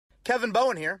Kevin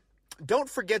Bowen here. Don't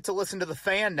forget to listen to The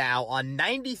Fan now on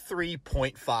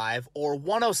 93.5 or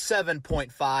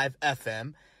 107.5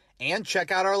 FM, and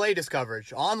check out our latest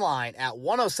coverage online at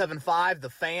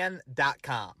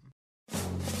 1075thefan.com.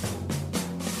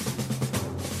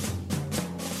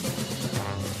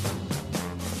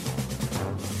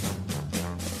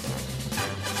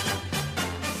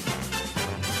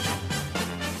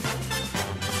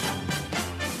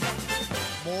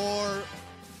 More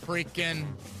freaking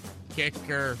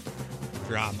kicker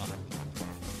drama.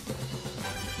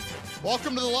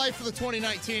 Welcome to the life of the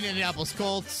 2019 Indianapolis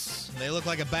Colts. They look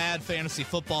like a bad fantasy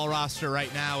football roster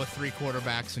right now with 3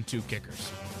 quarterbacks and 2 kickers.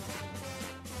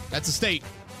 That's the state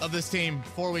of this team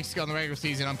 4 weeks ago in the regular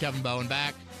season. I'm Kevin Bowen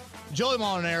back. Joey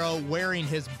Molinaro wearing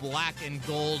his black and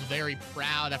gold, very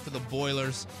proud after the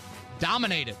Boilers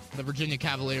dominated the Virginia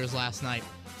Cavaliers last night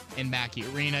in Mackey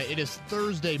Arena. It is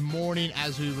Thursday morning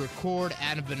as we record.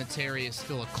 Adam Vinatieri is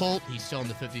still a Colt. He's still in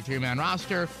the 53-man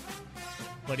roster,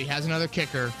 but he has another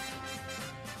kicker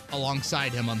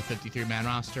alongside him on the 53-man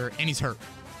roster, and he's hurt.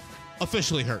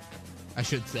 Officially hurt, I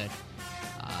should say.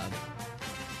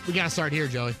 We got to start here,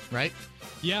 Joey, right?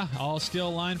 Yeah, I'll steal a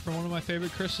line from one of my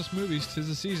favorite Christmas movies, 'Tis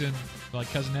the Season. Like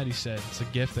Cousin Eddie said, it's a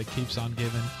gift that keeps on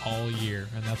giving all year,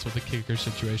 and that's what the kicker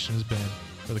situation has been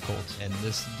for the Colts. And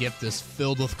this gift is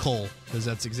filled with coal, because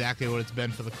that's exactly what it's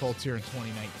been for the Colts here in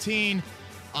 2019.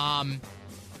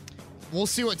 We'll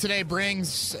see what today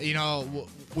brings. You know,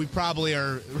 we probably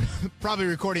are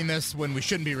recording this when we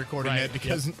shouldn't be recording it,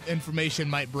 because information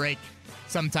might break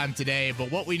sometime today.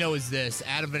 But what we know is this: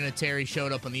 Adam Vinatieri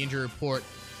showed up on the injury report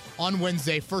on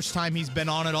Wednesday. First time he's been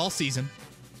on it all season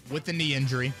with a knee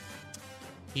injury.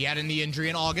 He had a knee injury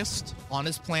in August on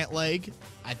his plant leg.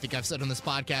 I think I've said on this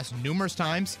podcast numerous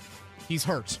times, he's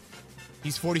hurt.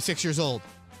 He's 46 years old.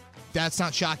 That's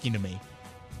not shocking to me.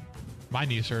 My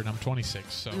knee's hurt, and I'm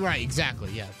 26. So. Right,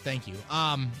 exactly. Yeah, thank you.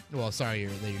 Well, sorry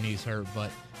that your knee's hurt,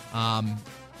 but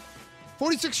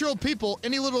 46-year-old people,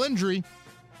 any little injury,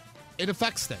 it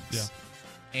affects things. Yeah.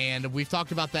 And we've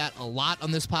talked about that a lot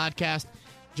on this podcast.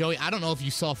 Joey, I don't know if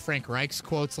you saw Frank Reich's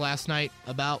quotes last night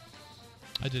about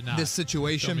I did not. this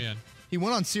situation. Fill me in. He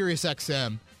went on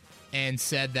SiriusXM and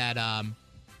said that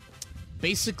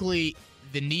basically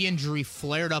the knee injury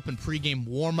flared up in pregame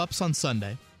warm-ups on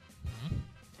Sunday. Mm-hmm.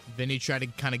 Vinny tried to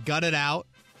kind of gut it out.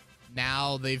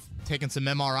 Now they've taken some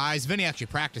MRIs. Vinny actually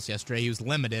practiced yesterday. He was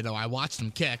limited. I watched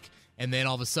him kick, and then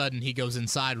all of a sudden he goes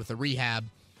inside with a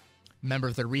member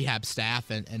of the rehab staff,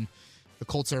 and the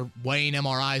Colts are weighing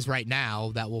MRIs right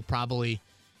now that will probably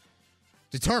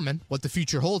determine what the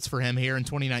future holds for him here in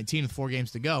 2019 with 4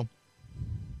 games to go.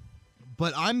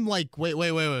 But I'm like, wait.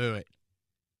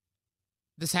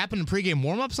 This happened in pregame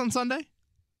warmups on Sunday?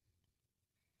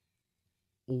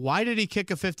 Why did he kick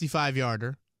a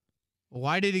 55-yarder?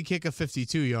 Why did he kick a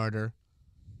 52-yarder?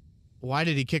 Why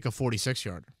did he kick a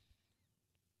 46-yarder?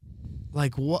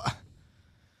 Like, what?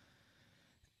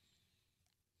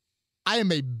 I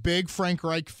am a big Frank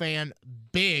Reich fan,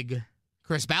 big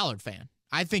Chris Ballard fan.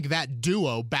 I think that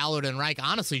duo, Ballard and Reich,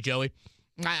 honestly, Joey,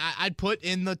 I'd put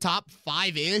in the top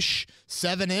 5-ish,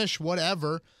 7-ish,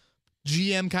 whatever,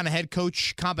 GM kind of head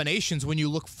coach combinations when you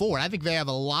look forward. I think they have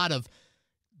a lot of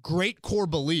great core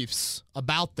beliefs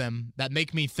about them that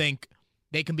make me think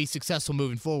they can be successful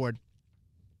moving forward.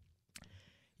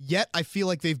 Yet I feel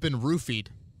like they've been roofied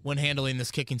when handling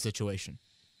this kicking situation.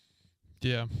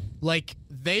 Yeah. Like,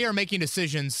 they are making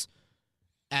decisions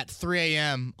at 3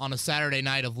 a.m. on a Saturday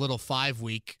night of Little 5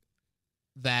 week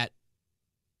that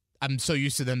I'm so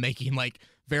used to them making, like,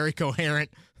 very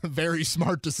coherent, very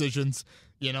smart decisions,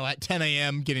 you know, at 10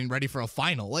 a.m. getting ready for a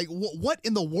final. Like, what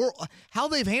in the world? How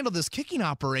they've handled this kicking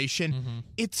operation,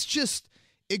 it's just,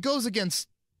 it goes against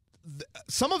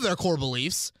some of their core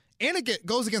beliefs, and it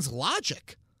goes against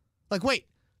logic. Like, wait,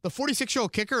 the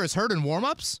 46-year-old kicker is hurt in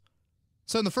warmups?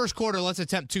 So in the first quarter, let's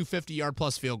attempt 2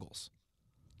 50-yard-plus field goals.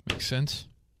 Makes sense.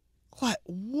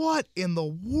 What in the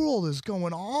world is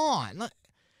going on?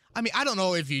 I mean, I don't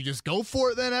know if you just go for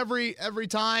it then every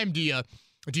time. Do you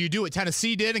do what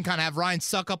Tennessee did and kind of have Ryan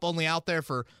Suckup only out there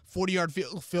for 40-yard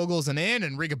field goals and in,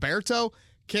 and Rigoberto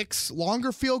kicks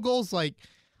longer field goals? Like,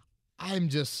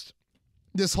 this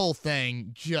whole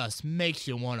thing just makes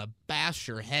you want to bash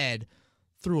your head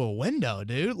through a window,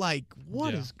 dude. Like,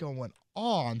 what is going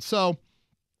on? So,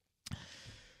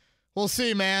 we'll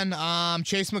see, man.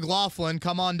 Chase McLaughlin,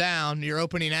 come on down. Your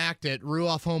opening act at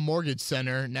Ruoff Home Mortgage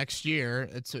Center next year.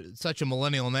 It's such a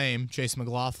millennial name, Chase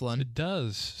McLaughlin. It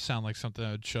does sound like something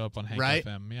that would show up on Hank right?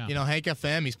 FM. Yeah, you know, Hank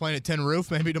FM. He's playing at Tin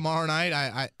Roof maybe tomorrow night.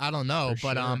 I don't know,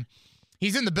 but sure.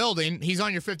 He's in the building. He's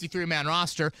on your 53-man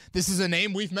roster. This is a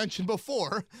name we've mentioned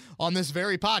before on this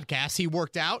very podcast. He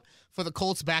worked out for the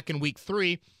Colts back in week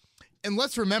 3. And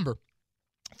let's remember,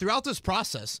 throughout this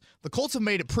process, the Colts have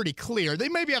made it pretty clear. They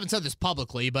maybe haven't said this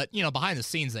publicly, but, behind the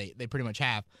scenes, they pretty much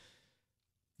have.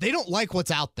 They don't like what's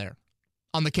out there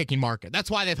on the kicking market. That's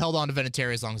why they've held on to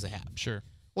Vinatieri as long as they have. Sure.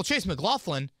 Well, Chase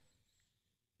McLaughlin,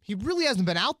 he really hasn't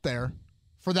been out there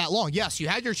for that long. Yes, you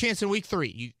had your chance in week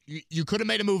 3. You could have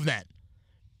made a move then.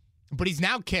 But he's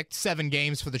now kicked 7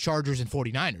 games for the Chargers and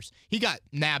 49ers. He got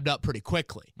nabbed up pretty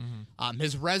quickly. Mm-hmm.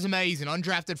 His resume, he's an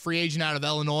undrafted free agent out of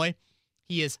Illinois.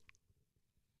 He is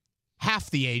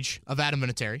half the age of Adam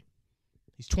Vinatieri.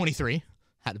 He's 23.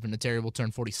 Adam Vinatieri will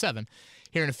turn 47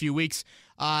 here in a few weeks.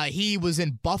 He was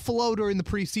in Buffalo during the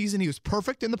preseason. He was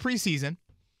perfect in the preseason.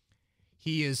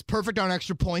 He is perfect on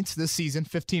extra points this season,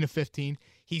 15 of 15.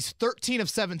 He's 13 of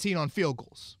 17 on field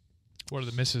goals. What are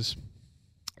the misses?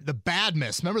 The bad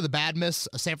miss. Remember the bad miss?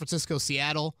 San Francisco,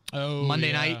 Seattle,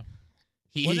 Monday night.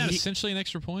 Wasn't that essentially an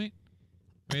extra point?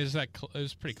 I mean, it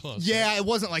was pretty close. Yeah, right? It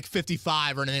wasn't like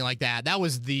 55 or anything like that. That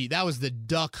was the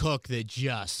duck hook that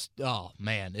just, oh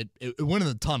man, it went in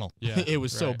the tunnel. Yeah, it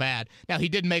was so bad. Now he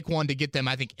did make one to get them,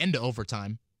 I think, into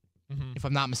overtime, if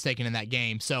I'm not mistaken, in that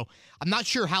game. So I'm not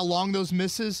sure how long those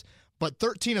misses, but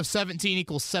 13 of 17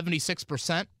 equals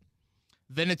 76%.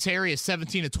 Vinatieri is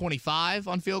 17 of 25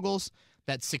 on field goals.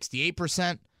 That's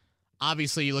 68%.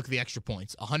 Obviously, you look at the extra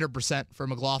points. 100% for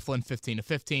McLaughlin, 15 of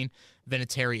 15.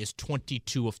 Vinatieri is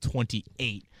 22 of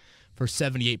 28 for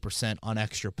 78% on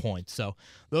extra points. So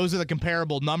those are the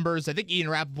comparable numbers. I think Ian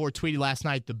Rappaport tweeted last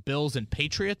night the Bills and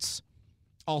Patriots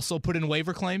also put in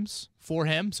waiver claims for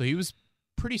him. So he was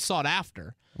pretty sought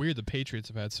after. Weird the Patriots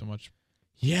have had so much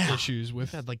issues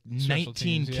with had like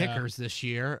 19 kickers this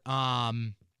year.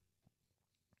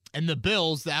 And the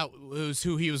Bills, that was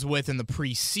who he was with in the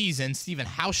preseason. Steven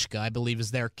Hauschka, I believe,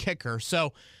 is their kicker.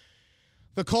 So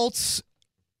the Colts,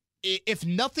 if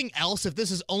nothing else, if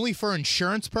this is only for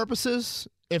insurance purposes,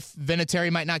 if Vinatieri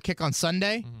might not kick on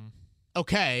Sunday,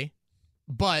 okay.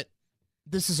 But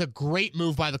this is a great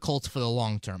move by the Colts for the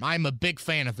long term. I'm a big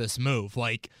fan of this move.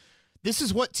 Like, this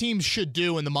is what teams should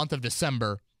do in the month of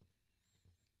December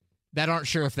that aren't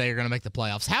sure if they're going to make the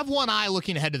playoffs. Have one eye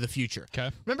looking ahead to the future.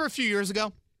 Okay. Remember a few years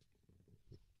ago?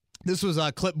 This was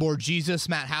Clipboard Jesus,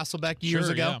 Matt Hasselbeck years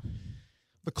ago. Yeah.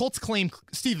 The Colts claimed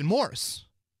Stephen Morris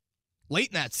late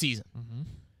in that season.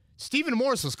 Stephen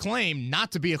Morris was claimed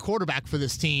not to be a quarterback for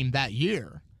this team that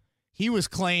year. He was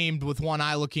claimed with one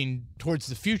eye looking towards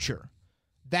the future.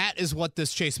 That is what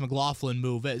this Chase McLaughlin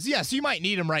move is. Yes, you might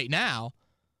need him right now,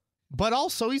 but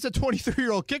also he's a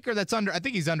 23-year-old kicker that's I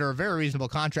think he's under a very reasonable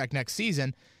contract next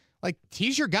season. Like,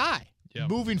 he's your guy. Yep.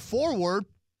 Moving forward,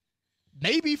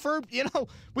 maybe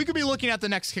we could be looking at the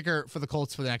next kicker for the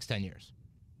Colts for the next 10 years.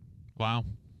 Wow.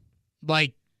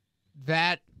 Like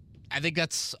that, I think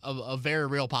that's a very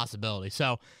real possibility.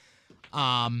 So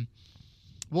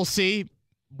we'll see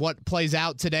what plays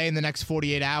out today in the next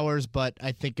 48 hours, but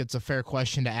I think it's a fair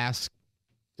question to ask,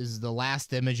 is the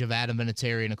last image of Adam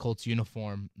Vinatieri in a Colts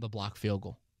uniform the block field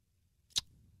goal?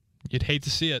 You'd hate to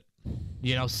see it.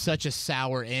 Such a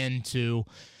sour end to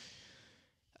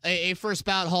a first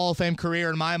ballot Hall of Fame career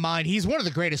in my mind. He's one of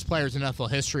the greatest players in NFL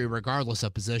history, regardless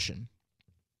of position.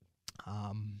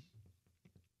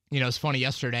 It's funny.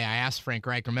 Yesterday, I asked Frank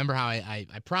Reich, remember how I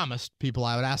promised people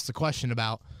I would ask the question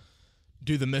about,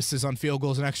 do the misses on field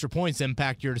goals and extra points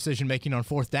impact your decision-making on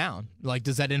fourth down? Like,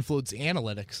 does that influence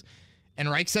analytics? And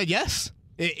Reich said yes,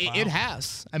 it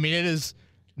has. I mean, it has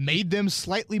made them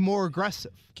slightly more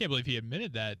aggressive. Can't believe he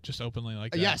admitted that just openly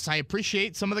like that. Yes, I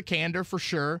appreciate some of the candor for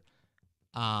sure.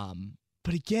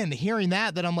 But again, hearing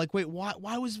that I'm like, wait,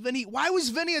 why was Vinny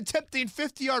attempting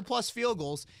 50-yard plus field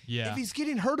goals if he's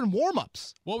getting hurt in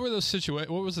warmups? What were those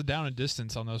situations? What was the down and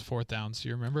distance on those fourth downs? Do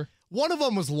you remember? One of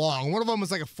them was long. One of them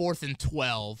was like a 4th and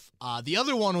 12. The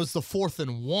other one was the 4th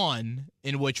and 1,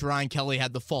 in which Ryan Kelly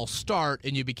had the false start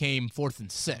and you became 4th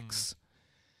and 6.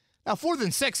 Now, 4th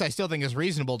and 6, I still think is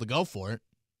reasonable to go for it.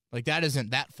 Like, that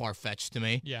isn't that far-fetched to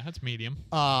me. Yeah, that's medium.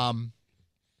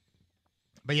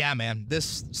 But yeah, man,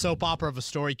 this soap opera of a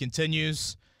story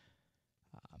continues.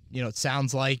 It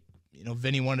sounds like,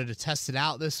 Vinny wanted to test it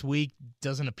out this week.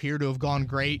 Doesn't appear to have gone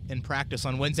great in practice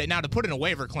on Wednesday. Now, to put in a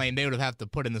waiver claim, they would have to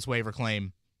put in this waiver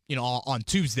claim, on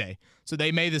Tuesday. So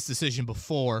they made this decision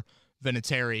before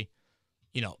Vinatieri,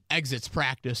 exits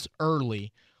practice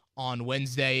early on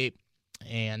Wednesday.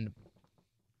 And,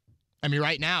 I mean,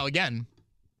 right now, again,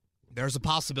 there's a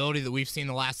possibility that we've seen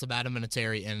the last of Adam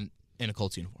Vinatieri in a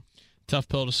Colts uniform. Tough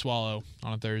pill to swallow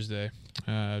on a Thursday,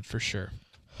 for sure.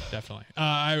 Definitely.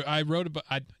 I wrote about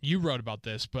you wrote about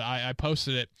this, but I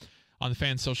posted it on the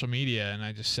fans' social media, and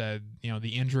I just said,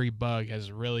 the injury bug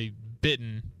has really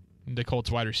bitten the Colts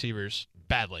wide receivers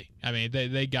badly. I mean,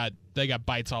 they got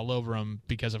bites all over them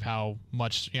because of how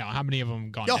much, how many of them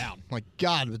gone down. My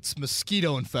God, it's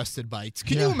mosquito-infested bites.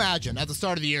 Can you imagine at the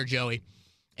start of the year, Joey?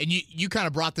 And you kind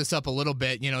of brought this up a little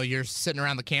bit. You're sitting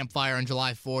around the campfire on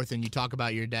July 4th, and you talk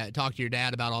to your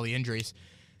dad about all the injuries.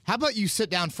 How about you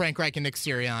sit down Frank Reich and Nick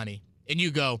Sirianni, and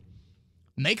you go,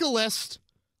 make a list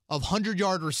of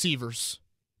 100-yard receivers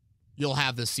you'll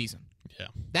have this season. Yeah.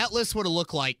 That list would have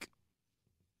looked like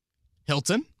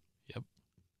Hilton. Yep.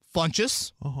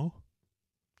 Funchess. Uh-huh.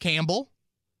 Campbell.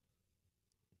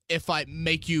 If I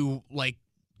make you,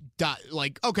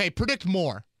 okay, predict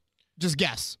more. Just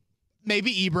guess.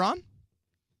 Maybe Ebron.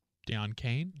 Deon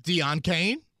Cain.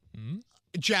 Mm-hmm.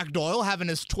 Jack Doyle having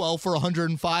his 12 for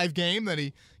 105 game that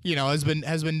he, has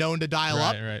been known to dial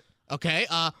up. Right. Okay.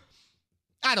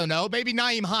 I don't know. Maybe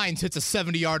Nyheim Hines hits a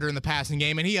 70-yarder in the passing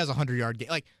game, and he has a 100-yard game.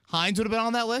 Like, Hines would have been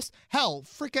on that list. Hell,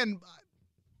 freaking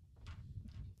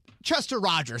Chester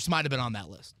Rogers might have been on that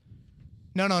list.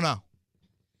 No.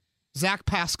 Zach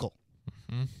Pascal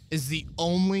is the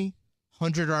only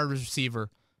 100-yard receiver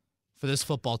for this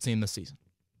football team this season.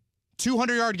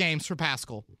 200-yard games for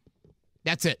Pascal.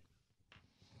 That's it.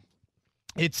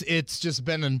 It's just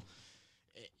been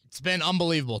it's been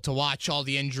unbelievable to watch all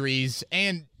the injuries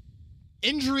and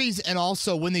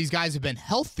also when these guys have been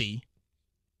healthy.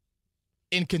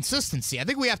 Inconsistency. I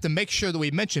think we have to make sure that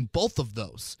we mention both of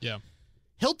those. Yeah.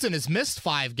 Hilton has missed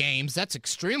 5 games. That's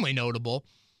extremely notable.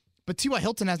 But T.Y.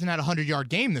 Hilton hasn't had a 100-yard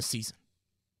game this season.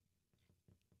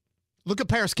 Look at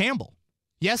Paris Campbell.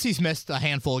 Yes, he's missed a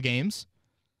handful of games.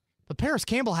 But Paris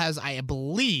Campbell has, I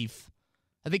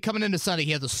think coming into Sunday,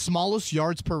 he had the smallest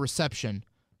yards per reception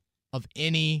of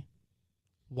any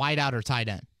wideout or tight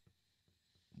end.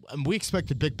 And we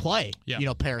expect a big play,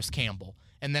 Paris Campbell.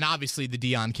 And then obviously the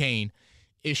Deon Cain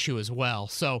issue as well.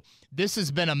 So this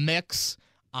has been a mix,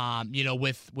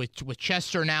 with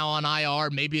Chester now on IR.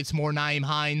 Maybe it's more Nyheim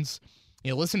Hines.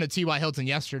 Listen to T.Y. Hilton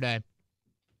yesterday.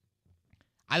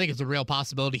 I think it's a real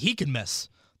possibility he could miss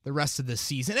the rest of this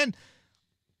season. And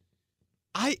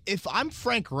if I'm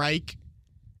Frank Reich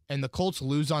and the Colts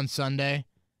lose on Sunday,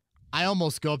 I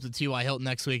almost go up to T.Y. Hilton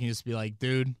next week and just be like,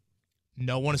 dude,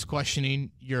 no one is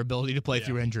questioning your ability to play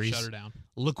through injuries. Shut her down.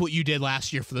 Look what you did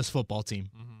last year for this football team.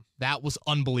 Mm-hmm. That was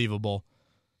unbelievable.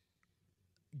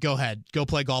 Go ahead. Go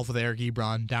play golf with Eric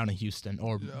Ebron down in Houston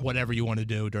or whatever you want to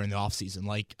do during the offseason.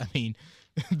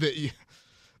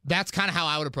 That's kind of how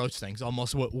I would approach things,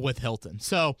 almost with Hilton.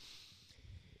 So,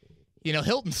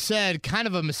 Hilton said kind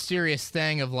of a mysterious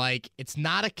thing of it's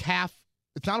not a calf,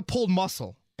 it's not a pulled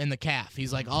muscle in the calf.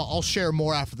 He's like, I'll share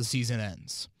more after the season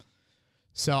ends.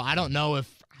 So I don't know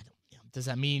if, does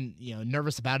that mean,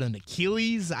 nervous about an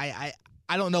Achilles? I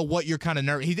don't know what you're kind of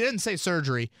nervous. He didn't say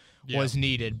surgery was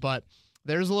needed, but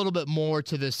there's a little bit more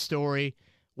to this story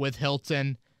with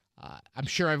Hilton. I'm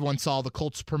sure everyone saw the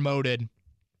Colts promoted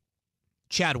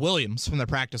Chad Williams from the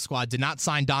practice squad, did not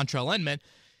sign Dontrell Inman.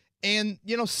 And,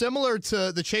 similar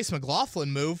to the Chase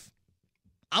McLaughlin move,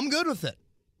 I'm good with it.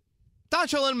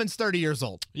 Dontrell Inman's 30 years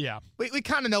old. Yeah. We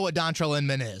kind of know what Dontrell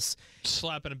Inman is.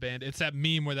 Slapping a band. It's that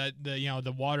meme where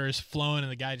the water is flowing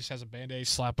and the guy just has a Band-Aid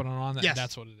slapping it on. Yes.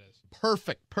 That's what it is.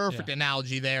 Perfect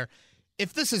analogy there.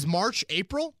 If this is March,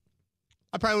 April,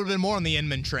 I probably would have been more on the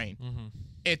Inman train. Mm-hmm.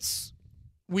 It's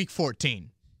week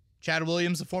 14. Chad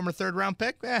Williams, a former third-round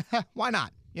pick? Why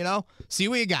not? See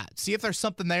what you got. See if there's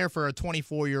something there for a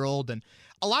 24-year-old. And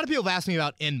a lot of people have asked me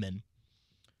about Inman.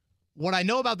 What I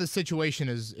know about this situation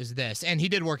is this, and he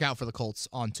did work out for the Colts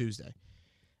on Tuesday.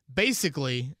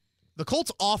 Basically, the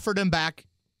Colts offered him back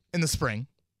in the spring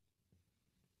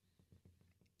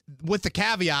with the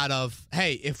caveat of,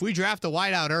 hey, if we draft a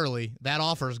wideout early, that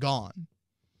offer's gone.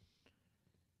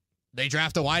 They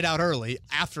draft a wideout early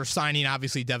after signing,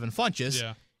 obviously, Devin Funchess.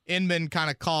 Yeah. Inman kind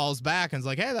of calls back and is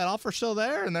like, hey, that offer's still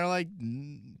there? And they're like,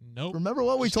 nope. Remember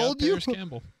what we told you?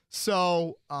 Campbell.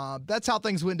 So that's how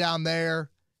things went down there.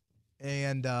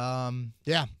 And,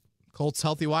 Colts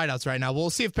healthy wideouts right now. We'll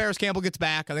see if Paris Campbell gets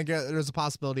back. I think there's a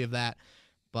possibility of that.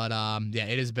 But,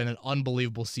 it has been an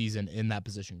unbelievable season in that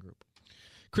position group.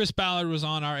 Chris Ballard was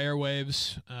on our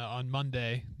airwaves on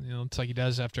Monday. It's like he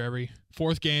does after every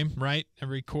fourth game, right?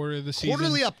 Every quarter of the season.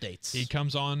 Quarterly updates. He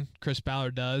comes on, Chris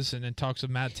Ballard does, and then talks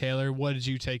with Matt Taylor. What did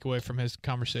you take away from his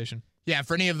conversation? Yeah,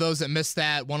 for any of those that missed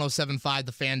that,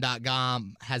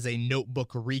 1075thefan.com has a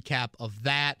notebook recap of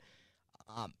that.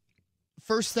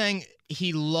 First thing,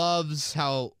 he loves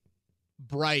how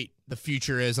bright the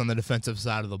future is on the defensive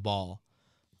side of the ball.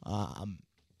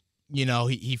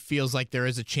 he feels like there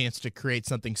is a chance to create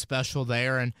something special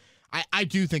there. And I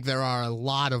do think there are a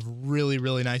lot of really,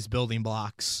 really nice building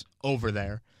blocks over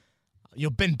there.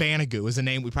 Ben Banigou is a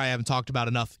name we probably haven't talked about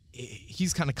enough.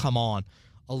 He's kind of come on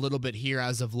a little bit here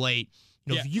as of late.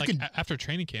 After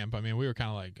training camp, we were kind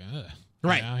of like,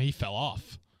 right. He fell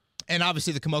off. And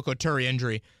obviously the Kamoko Toure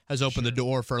injury has opened the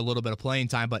door for a little bit of playing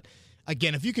time. But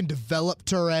again, if you can develop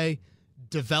Toure,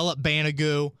 develop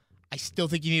Banigou, I still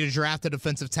think you need to draft a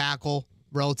defensive tackle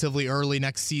relatively early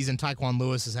next season. Tyquan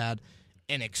Lewis has had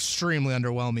an extremely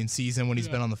underwhelming season when he's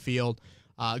been on the field.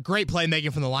 Great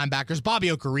playmaking from the linebackers. Bobby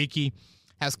Okereke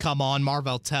has come on.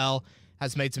 Marvell Tell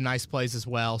has made some nice plays as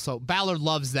well. So Ballard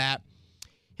loves that.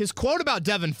 His quote about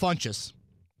Devin Funchess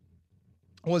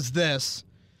was this: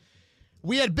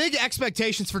 "We had big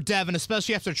expectations for Devin,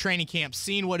 especially after training camp,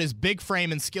 seeing what his big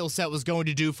frame and skill set was going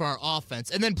to do for our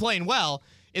offense, and then playing well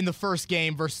in the first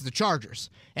game versus the Chargers.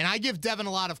 And I give Devin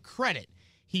a lot of credit.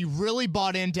 He really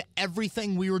bought into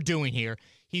everything we were doing here.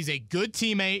 He's a good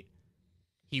teammate.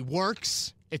 He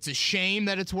works. It's a shame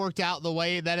that it's worked out the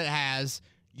way that it has.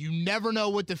 You never know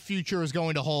what the future is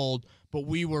going to hold, but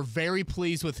we were very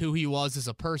pleased with who he was as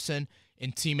a person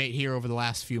and teammate here over the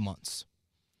last few months."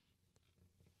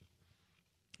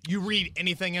 You read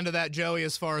anything into that, Joey,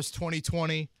 as far as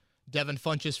 2020 Devin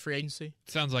Funchess free agency?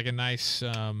 Sounds like a nice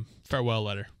farewell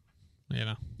letter.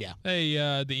 Yeah. Hey,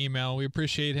 the email. We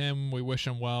appreciate him. We wish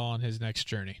him well on his next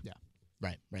journey. Yeah.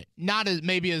 Right. Not as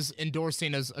maybe as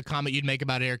endorsing as a comment you'd make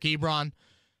about Eric Ebron,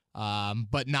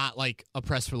 but not like a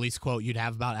press release quote you'd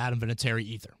have about Adam Vinatieri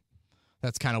either.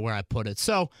 That's kind of where I put it.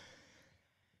 So,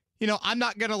 I'm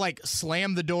not going to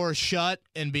slam the door shut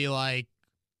and be like,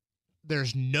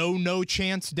 there's no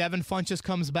chance Devin Funchess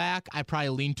comes back. I probably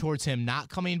lean towards him not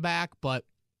coming back, but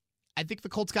I think the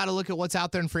Colts got to look at what's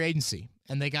out there in free agency,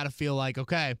 and they got to feel like,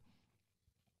 okay,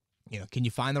 can you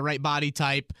find the right body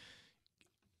type?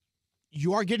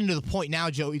 You are getting to the point now,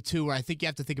 Joey, too, where I think you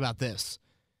have to think about this.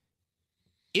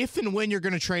 If and when you're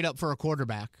going to trade up for a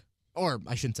quarterback, or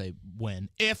I shouldn't say when,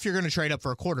 if you're going to trade up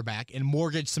for a quarterback and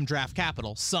mortgage some draft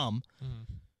capital,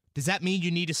 does that mean you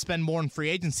need to spend more in free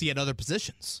agency at other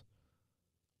positions?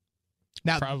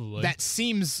 Now, probably. That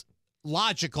seems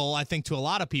logical, I think, to a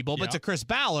lot of people, but to Chris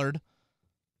Ballard,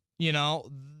 he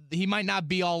might not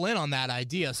be all in on that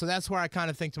idea. So that's where I kind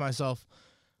of think to myself,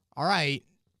 all right,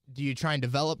 do you try and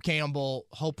develop Campbell,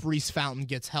 hope Reese Fountain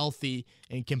gets healthy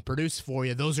and can produce for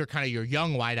you? Those are kind of your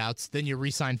young wideouts. Then you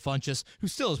re-sign Funchess, who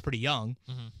still is pretty young,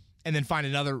 and then find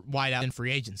another wideout in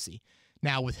free agency.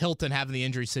 Now, with Hilton having the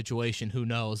injury situation, who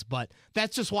knows? But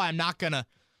that's just why I'm not gonna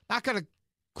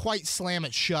quite slam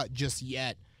it shut just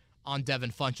yet on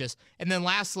Devin Funchess. And then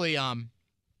lastly, I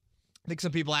think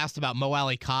some people asked about Mo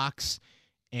Alley Cox,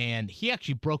 and he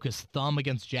actually broke his thumb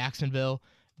against Jacksonville.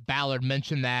 Ballard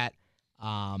mentioned that.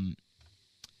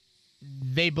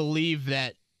 They believe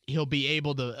that he'll be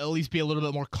able to at least be a little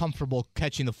bit more comfortable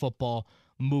catching the football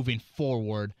moving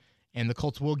forward, and the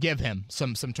Colts will give him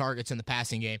some targets in the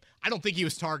passing game. I don't think he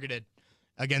was targeted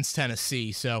against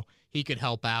Tennessee, so he could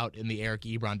help out in the Eric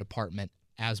Ebron department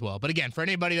as well. But again, for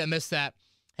anybody that missed that,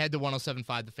 head to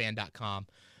 1075thefan.com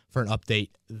for an update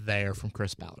there from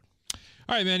Chris Ballard.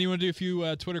 All right, man, you want to do a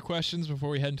few Twitter questions before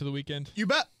we head into the weekend? You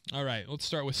bet. All right, let's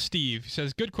start with Steve. He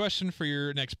says, good question for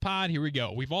your next pod. Here we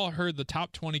go. We've all heard the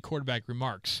top 20 quarterback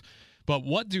remarks, but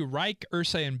what do Reich,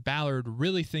 Irsay, and Ballard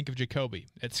really think of Jacoby?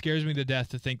 It scares me to death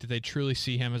to think that they truly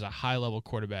see him as a high-level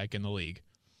quarterback in the league.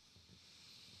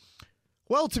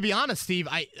 Well, to be honest, Steve,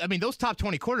 I mean, those top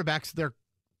 20 quarterbacks, their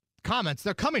comments,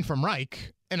 they're coming from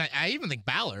Reich, and I even think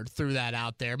Ballard threw that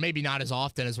out there. Maybe not as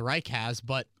often as Reich has,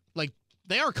 but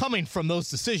they are coming from those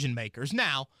decision makers.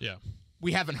 Now,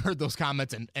 we haven't heard those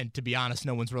comments, and to be honest,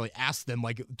 no one's really asked them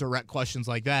direct questions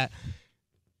like that,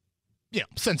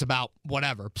 since about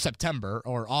September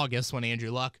or August when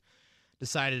Andrew Luck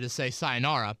decided to say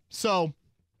sayonara. So,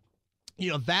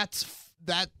 that's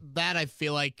that I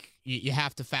feel like you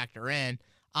have to factor in.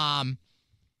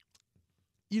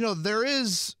 There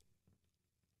is,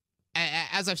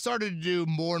 as I've started to do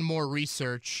more and more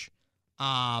research,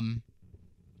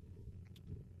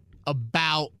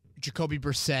 about Jacoby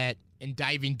Brissett and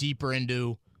diving deeper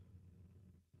into,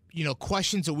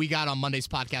 questions that we got on Monday's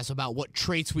podcast about what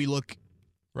traits we look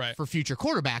for future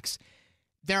quarterbacks.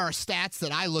 There are stats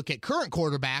that I look at current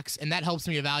quarterbacks, and that helps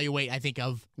me evaluate, I think,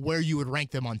 of where you would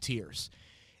rank them on tiers.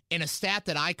 And a stat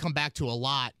that I come back to a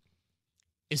lot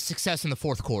is success in the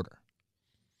fourth quarter.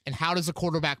 And how does a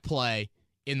quarterback play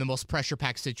in the most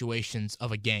pressure-packed situations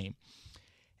of a game?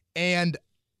 And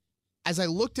as I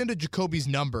looked into Jacoby's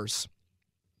numbers,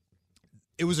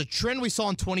 it was a trend we saw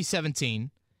in 2017,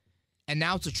 and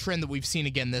now it's a trend that we've seen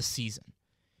again this season.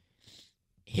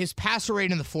 His passer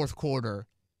rate in the fourth quarter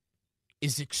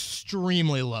is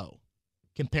extremely low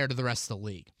compared to the rest of the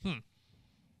league.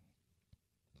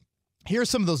 Here are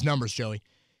some of those numbers, Joey.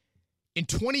 In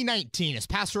 2019, his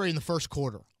passer rate in the first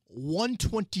quarter,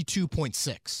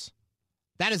 122.6.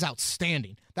 That is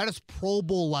outstanding. That is Pro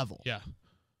Bowl level. Yeah.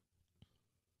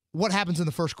 What happens in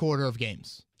the first quarter of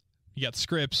games? You got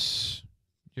scripts.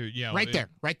 Yeah, right there.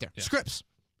 Yeah. Scripts.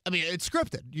 I mean, it's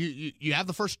scripted. You have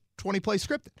the first 20 plays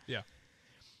scripted. Yeah.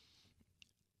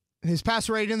 His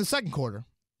passer rate in the second quarter,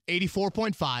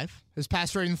 84.5. His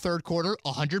passer rate in the third quarter,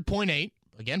 100.8.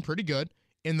 Again, pretty good.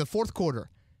 In the fourth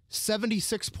quarter,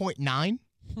 76.9.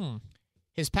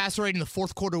 His passer rate in the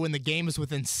fourth quarter when the game is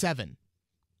within 7,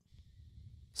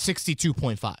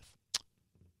 62.5.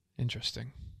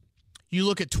 Interesting. You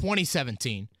look at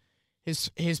 2017,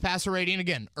 his passer rating,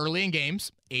 again, early in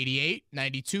games, 88,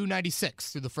 92,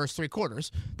 96 through the first three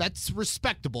quarters. That's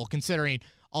respectable considering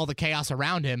all the chaos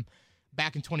around him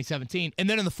back in 2017. And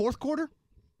then in the fourth quarter,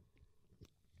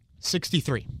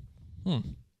 63.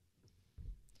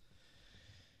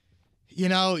 You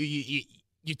know, you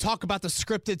talk about the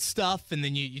scripted stuff, and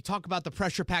then you talk about the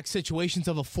pressure-packed situations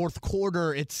of a fourth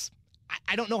quarter.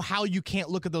 I don't know how you can't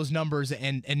look at those numbers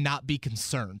and not be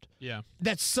concerned. Yeah.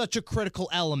 That's such a critical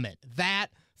element. That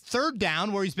third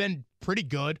down, where he's been pretty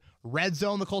good. Red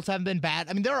zone, the Colts haven't been bad.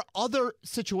 I mean, there are other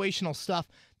situational stuff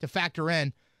to factor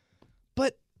in,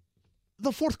 but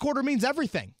the fourth quarter means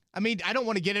everything. I mean, I don't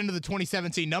want to get into the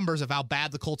 2017 numbers of how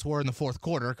bad the Colts were in the fourth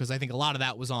quarter, because I think a lot of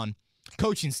that was on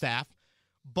coaching staff.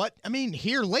 But, I mean,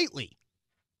 here lately,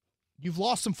 you've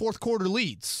lost some fourth quarter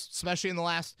leads, especially in the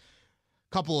last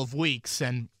couple of weeks.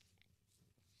 And,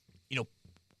 you know,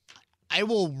 I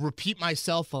will repeat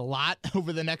myself a lot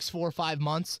over the next 4 or 5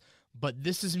 months, but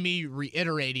this is me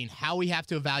reiterating how we have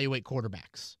to evaluate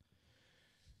quarterbacks.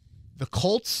 The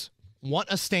Colts want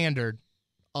a standard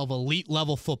of elite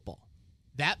level football.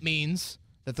 That means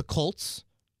that the Colts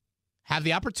have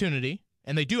the opportunity,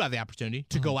 and they do have the opportunity,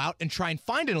 to go out and try and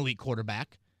find an elite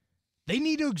quarterback. They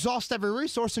need to exhaust every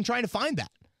resource in trying to find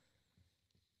that.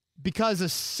 Because a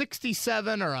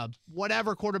 67 or a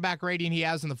whatever quarterback rating he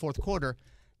has in the fourth quarter,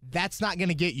 that's not going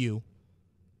to get you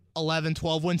 11,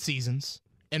 12-win seasons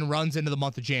and runs into the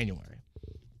month of January.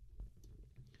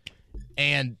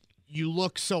 And you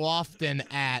look so often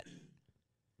at,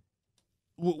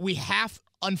 we have,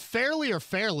 unfairly or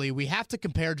fairly, we have to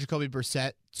compare Jacoby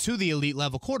Brissett to the elite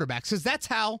level quarterbacks, because that's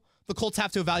how the Colts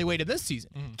have to evaluate it this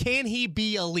season. Can he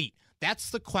be elite? That's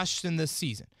the question this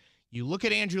season. You look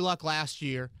at Andrew Luck last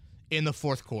year in the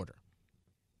fourth quarter.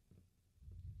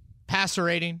 Passer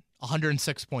rating,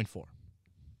 106.4.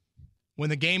 When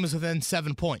the game is within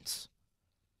 7 points,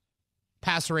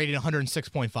 passer rating,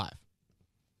 106.5.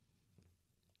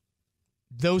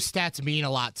 Those stats mean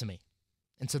a lot to me.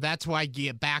 And so that's why I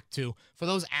get back to, for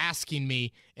those asking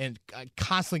me, and I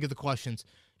constantly get the questions,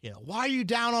 why are you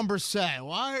down on Brissett?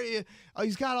 Why are you,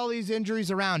 he's got all these injuries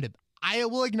around him. I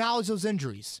will acknowledge those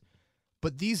injuries,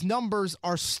 but these numbers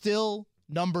are still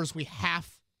numbers we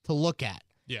have to look at.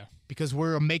 Yeah. Because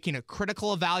we're making a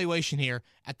critical evaluation here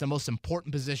at the most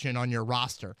important position on your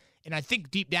roster. And I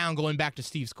think deep down, going back to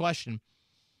Steve's question,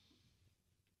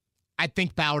 I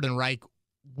think Ballard and Reich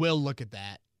will look at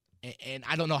that. And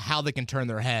I don't know how they can turn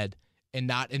their head and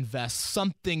not invest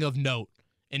something of note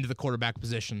into the quarterback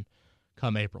position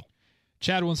come April.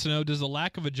 Chad wants to know, does the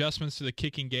lack of adjustments to the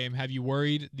kicking game have you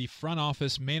worried the front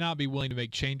office may not be willing to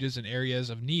make changes in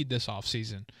areas of need this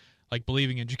offseason, like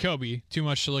believing in Jacoby, too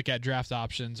much to look at draft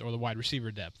options or the wide receiver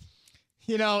depth?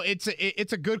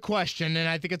 It's a good question, and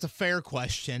I think it's a fair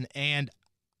question. And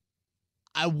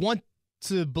I want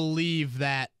to believe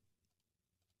that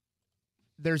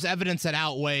there's evidence that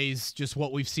outweighs just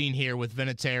what we've seen here with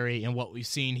Vinatieri and what we've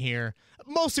seen here,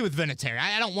 mostly with Vinatieri.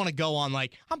 I don't want to go on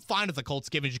I'm fine with the Colts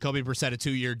giving Jacoby Brissett a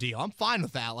 2-year deal. I'm fine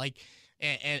with that.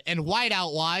 And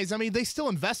wideout-wise, I mean, they still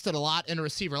invested a lot in a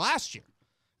receiver last year.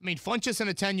 I mean, Funchess in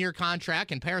a 10-year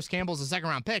contract and Paris Campbell's a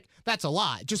second-round pick, that's a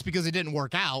lot. Just because it didn't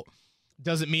work out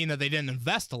doesn't mean that they didn't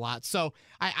invest a lot. So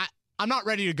I'm not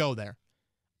ready to go there.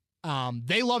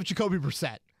 They love Jacoby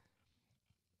Brissett.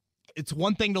 It's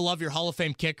one thing to love your Hall of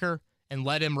Fame kicker and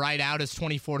let him ride out his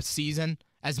 24th season,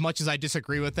 as much as I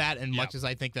disagree with that and much as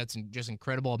I think that's just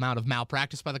incredible amount of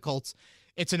malpractice by the Colts.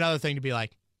 It's another thing to be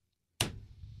like,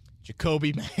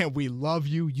 Jacoby, man, we love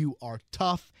you. You are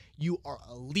tough. You are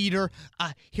a leader.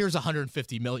 Here's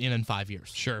 $150 million in 5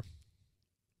 years. Sure.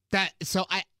 So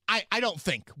I don't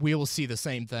think we will see the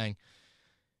same thing.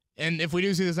 And if we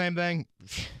do see the same thing,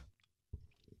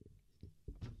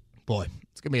 boy,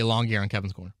 it's going to be a long year on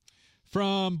Kevin's corner.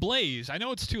 From Blaze, I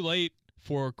know it's too late,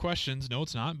 for questions. No,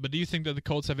 it's not. But do you think that the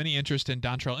Colts have any interest in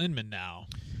Dontrell Inman now?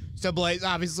 So, Blaze,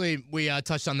 obviously, we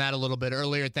touched on that a little bit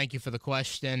earlier. Thank you for the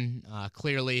question.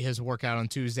 Clearly, his workout on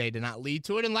Tuesday did not lead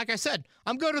to it. And like I said,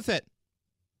 I'm good with it.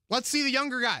 Let's see the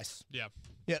younger guys. Yeah.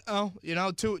 Yeah.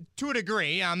 To a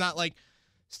degree. I'm not,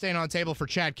 staying on the table for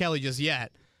Chad Kelly just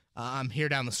yet. I'm here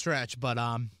down the stretch. But,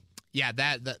 yeah,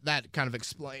 that kind of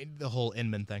explained the whole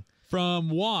Inman thing. From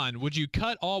Juan, would you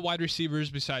cut all wide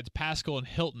receivers besides Pascal and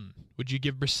Hilton? Would you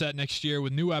give Brissett next year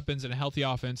with new weapons and a healthy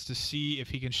offense to see if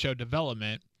he can show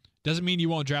development? Doesn't mean you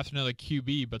won't draft another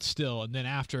QB, but still. And then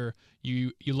after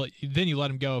you let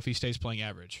him go if he stays playing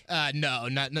average. No,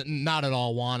 not at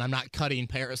all, Juan. I'm not cutting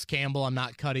Paris Campbell. I'm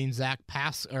not cutting Zach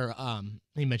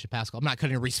he mentioned Pascal. I'm not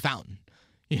cutting Reese Fountain.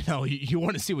 You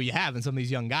want to see what you have in some of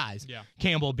these young guys. Yeah.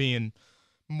 Campbell being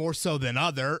more so than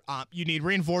other. You need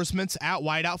reinforcements at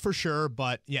wideout for sure,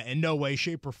 but yeah, in no way,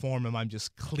 shape, or form am I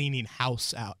just cleaning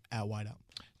house out at wideout.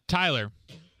 Tyler,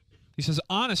 he says,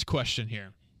 honest question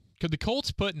here. Could the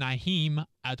Colts put Naheem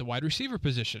at the wide receiver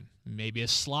position? Maybe a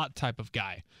slot type of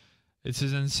guy. This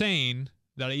is insane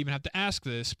that I even have to ask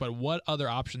this, but what other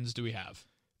options do we have?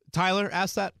 Tyler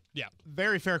asked that? Yeah.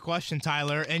 Very fair question,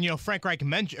 Tyler. And, Frank Reich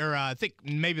mentioned, or I think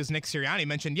maybe it was Nick Sirianni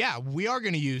mentioned, yeah, we are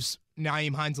going to use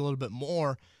Nyheim Hines a little bit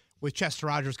more with Chester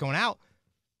Rogers going out.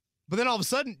 But then all of a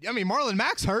sudden, Marlon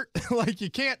Mack's hurt.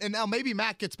 You can't. And now maybe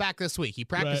Mack gets back this week. He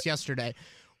practiced yesterday.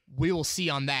 We will see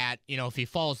on that. If he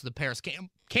follows the Paris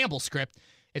Campbell script,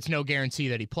 it's no guarantee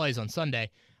that he plays on Sunday.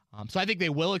 So I think they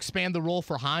will expand the role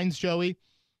for Hines, Joey,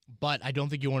 but I don't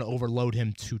think you want to overload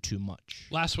him too much.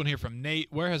 Last one here from Nate.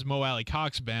 Where has Mo Alley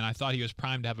Cox been? I thought he was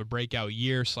primed to have a breakout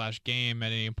year/game at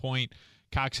any point.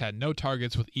 Cox had no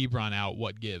targets with Ebron out.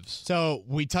 What gives? So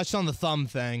we touched on the thumb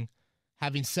thing.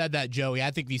 Having said that, Joey,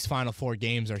 I think these final 4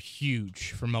 games are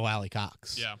huge for Mo Alley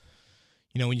Cox. Yeah.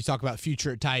 When you talk about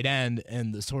future at tight end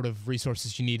and the sort of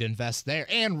resources you need to invest there,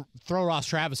 and throw Ross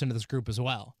Travis into this group as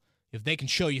well. If they can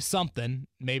show you something,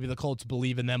 maybe the Colts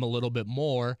believe in them a little bit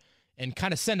more and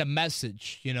kind of send a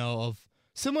message, of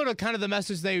similar to kind of the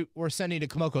message they were sending to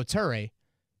Kamoko Ture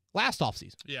last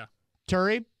offseason. Yeah.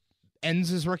 Ture ends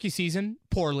his rookie season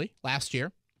poorly last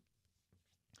year.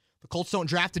 The Colts don't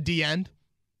draft a D-end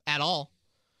at all.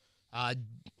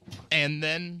 And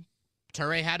then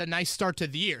Ture had a nice start to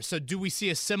the year. So do we see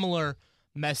a similar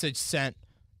message sent?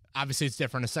 Obviously, it's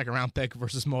different. A second-round pick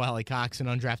versus Mo Alley Cox, an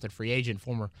undrafted free agent,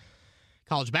 former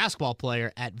college basketball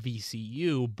player at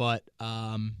VCU. But,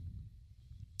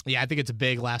 yeah, I think it's a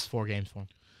big last 4 games for him.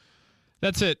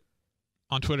 That's it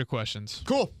on Twitter questions.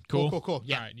 Cool.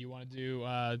 Yeah. All right, you want to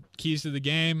do keys to the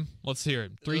game? Let's hear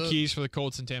it. 3 keys for the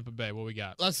Colts in Tampa Bay. What we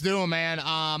got? Let's do them,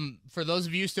 man. For those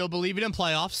of you still believing in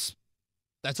playoffs,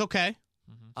 that's okay.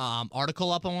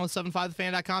 Article up on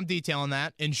 1075thefan.com detailing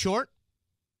that. In short,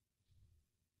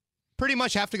 pretty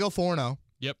much have to go 4-0.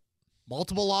 Yep.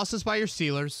 Multiple losses by your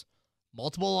Steelers,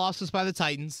 multiple losses by the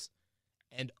Titans,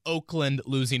 and Oakland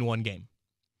losing 1 game.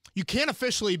 You can't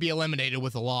officially be eliminated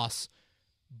with a loss,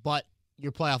 but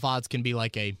your playoff odds can be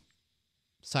like a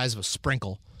size of a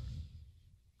sprinkle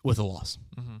with a loss.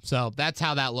 So that's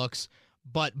how that looks.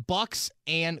 But Bucks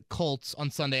and Colts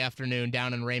on Sunday afternoon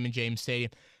down in Raymond James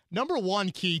Stadium. Number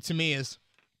 1 key to me is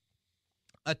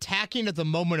attacking at the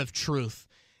moment of truth.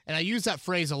 And I use that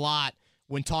phrase a lot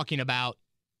when talking about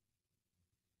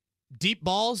deep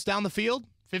balls down the field,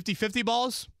 50-50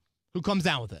 balls. Who comes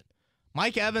down with it?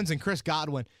 Mike Evans and Chris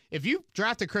Godwin. If you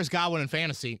drafted Chris Godwin in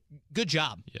fantasy, good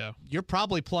job. Yeah. You're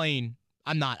probably playing.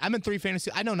 I'm not. I'm in 3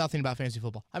 fantasy. I know nothing about fantasy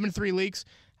football. I'm in 3 leagues.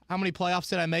 How many playoffs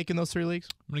did I make in those 3 leagues?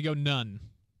 I'm going to go none.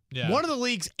 Yeah. One of the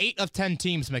leagues, 8 of 10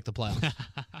 teams make the playoffs.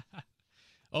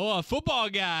 Oh, a football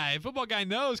guy. Football guy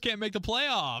knows can't make the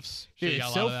playoffs. Dude,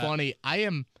 it's so funny. I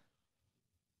am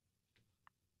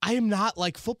not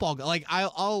like football. Like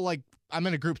I'm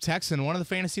in a group text in one of the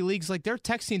fantasy leagues. Like they're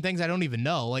texting things I don't even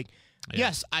know. Like,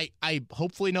 yes, I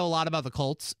hopefully know a lot about the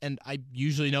Colts, and I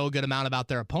usually know a good amount about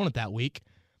their opponent that week.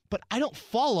 But I don't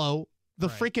follow the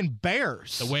freaking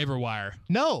Bears. The waiver wire.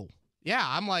 No. Yeah,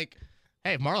 I'm like,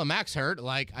 hey, if Marlon Mack's hurt,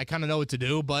 like I kind of know what to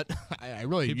do, but I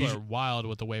really people are wild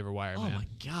with the waiver wire, man. Oh my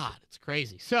God, it's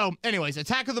crazy. So, anyways,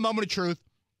 attack of the moment of truth.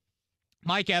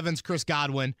 Mike Evans, Chris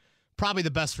Godwin, probably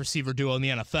the best receiver duo in the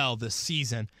NFL this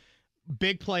season.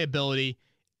 Big playability.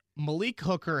 Malik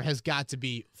Hooker has got to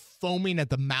be foaming at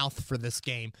the mouth for this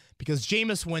game because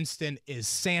Jameis Winston is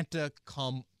Santa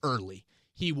come early.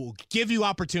 He will give you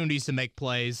opportunities to make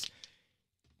plays.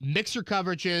 Mix your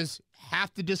coverages.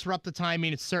 Have to disrupt the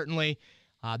timing. It's certainly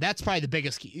that's probably the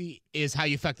biggest key is how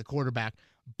you affect the quarterback.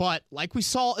 But like we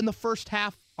saw in the first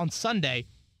half on Sunday,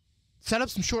 set up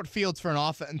some short fields for an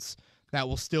offense that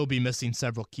will still be missing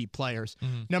several key players.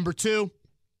 Number 2,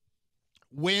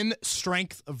 win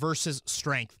strength versus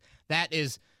strength. That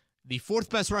is the 4th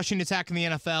best rushing attack in the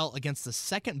NFL against the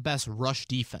 2nd best rush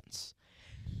defense.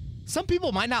 Some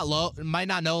people might not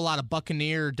know a lot of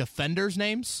Buccaneer defenders'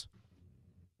 names.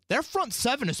 Their front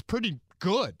 7 is pretty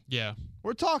good. Yeah.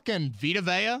 We're talking Vita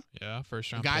Vea, Yeah,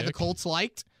 first a round guy pick. the Colts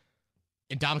liked,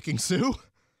 and Ndamukong Suh.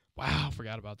 Wow,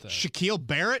 forgot about that. Shaquille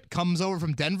Barrett comes over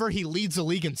from Denver. He leads the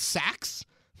league in sacks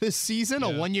this season, a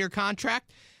 1-year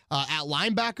contract. At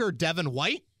linebacker, Devin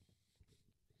White.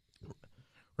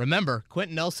 Remember,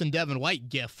 Quentin Nelson, Devin White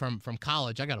gift from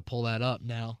college. I got to pull that up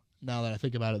now that I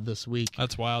think about it this week.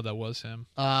 That's wild. That was him.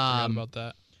 Forgot about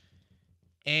that.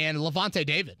 And Levante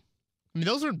David. I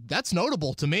mean, that's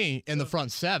notable to me in the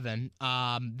front 7.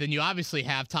 Then you obviously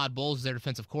have Todd Bowles, their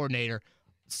defensive coordinator,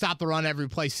 stop the run every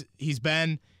place he's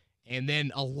been, and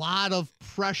then a lot of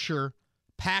pressure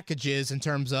packages in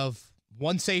terms of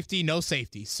one safety, no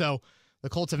safety. So the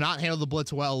Colts have not handled the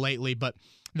blitz well lately, but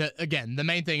the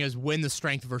main thing is win the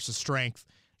strength versus strength,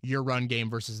 your run game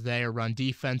versus their run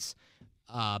defense.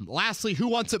 Lastly, who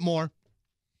wants it more?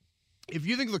 If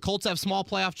you think the Colts have small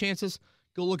playoff chances,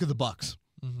 go look at the Bucs.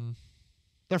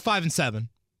 They're 5-7.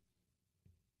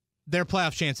 Their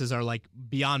playoff chances are like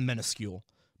beyond minuscule,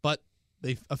 but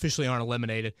they officially aren't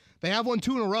eliminated. They have won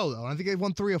 2 in a row, though. I think they've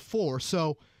won 3 or 4.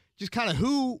 So just kind of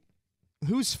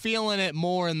who's feeling it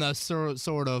more in the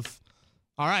sort of,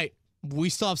 all right, we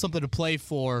still have something to play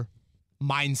for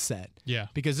mindset. Yeah.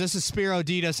 Because this is Spiro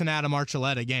Ditas and Adam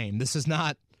Archuleta game. This is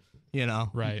not,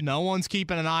 right. No one's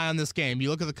keeping an eye on this game. You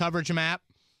look at the coverage map,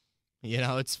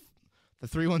 it's the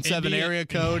 317 area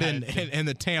code and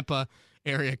the Tampa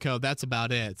area code. That's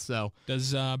about it. So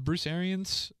does Bruce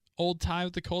Arians' old tie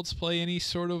with the Colts play any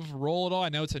sort of role at all? I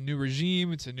know it's a new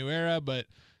regime, it's a new era, but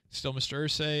still Mr.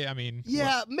 Irsay. I mean,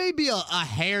 maybe a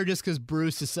hair just because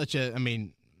Bruce is such a. I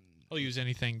mean, he'll use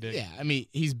anything to. Yeah, I mean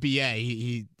he's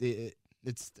BA.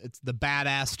 It's the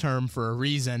badass term for a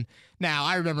reason. Now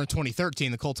I remember in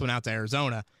 2013 the Colts went out to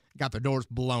Arizona, got their doors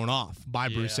blown off by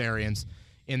Bruce Arians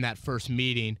in that first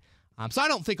meeting. So I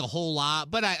don't think a whole lot,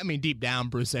 but I mean, deep down,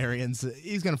 Bruce Arians,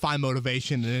 he's going to find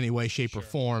motivation in any way, shape, or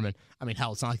form. And I mean,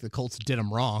 hell, it's not like the Colts did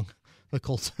him wrong. The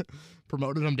Colts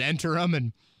promoted him to enter him,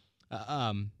 and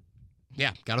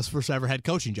got his first ever head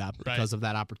coaching job because of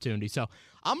that opportunity. So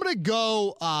I'm gonna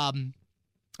go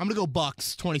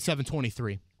Bucks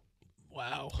 27-23.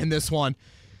 Wow. In this one,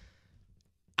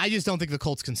 I just don't think the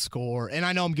Colts can score. And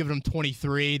I know I'm giving them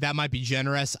 23. That might be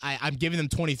generous. I'm giving them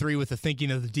 23 with the thinking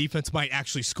that the defense might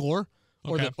actually score,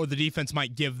 or the defense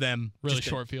might give them really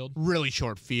short field. Really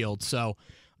short field. So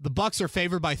the Bucks are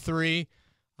favored by 3.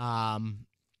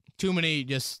 Too many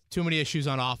issues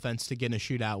on offense to get in a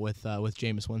shootout with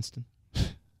Jameis Winston.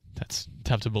 That's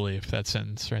tough to believe, that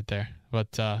sentence right there. But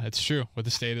it's true with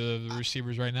the state of the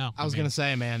receivers right now. I was going to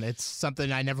say, man, it's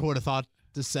something I never would have thought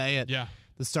to say at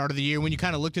the start of the year. When you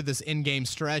kind of looked at this in-game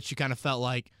stretch, you kind of felt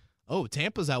like, oh,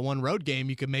 Tampa's that one road game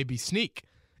you could maybe sneak.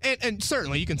 And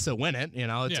certainly you can still win it.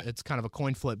 It's kind of a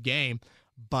coin flip game.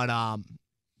 But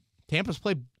Tampa's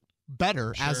played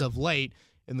better as of late,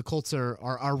 and the Colts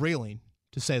are reeling,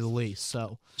 to say the least.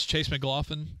 So does Chase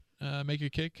McLaughlin make a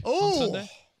kick on Sunday?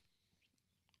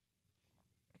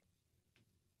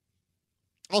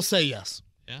 I'll say yes.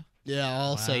 Yeah? Yeah,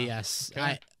 I'll say yes.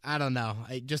 Okay. I don't know.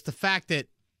 Just the fact that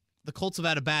the Colts have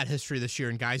had a bad history this year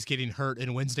and guys getting hurt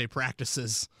in Wednesday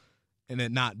practices and it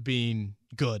not being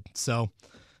good. So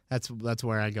that's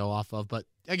where I go off of. But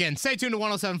again, stay tuned to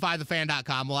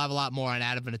 1075thefan.com. We'll have a lot more on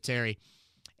Adam Vinatieri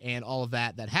and all of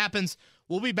that happens.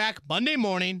 We'll be back Monday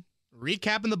morning,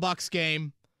 recapping the Bucs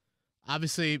game.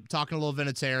 Obviously, talking a little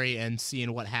Vinatieri and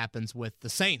seeing what happens with the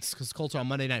Saints, because the Colts are on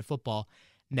Monday Night Football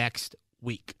next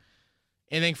week.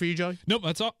 Anything for you, Joey? Nope,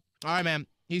 that's all. All right, man.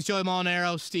 He's Joey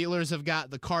Molinaro. Steelers have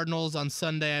got the Cardinals on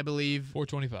Sunday, I believe.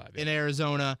 4:25. In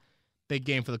Arizona. Big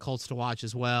game for the Colts to watch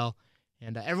as well.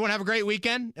 And everyone have a great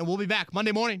weekend, and we'll be back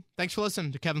Monday morning. Thanks for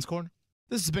listening to Kevin's Corner.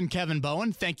 This has been Kevin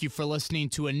Bowen. Thank you for listening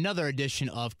to another edition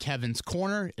of Kevin's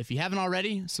Corner. If you haven't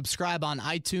already, subscribe on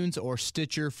iTunes or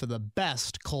Stitcher for the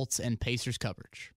best Colts and Pacers coverage.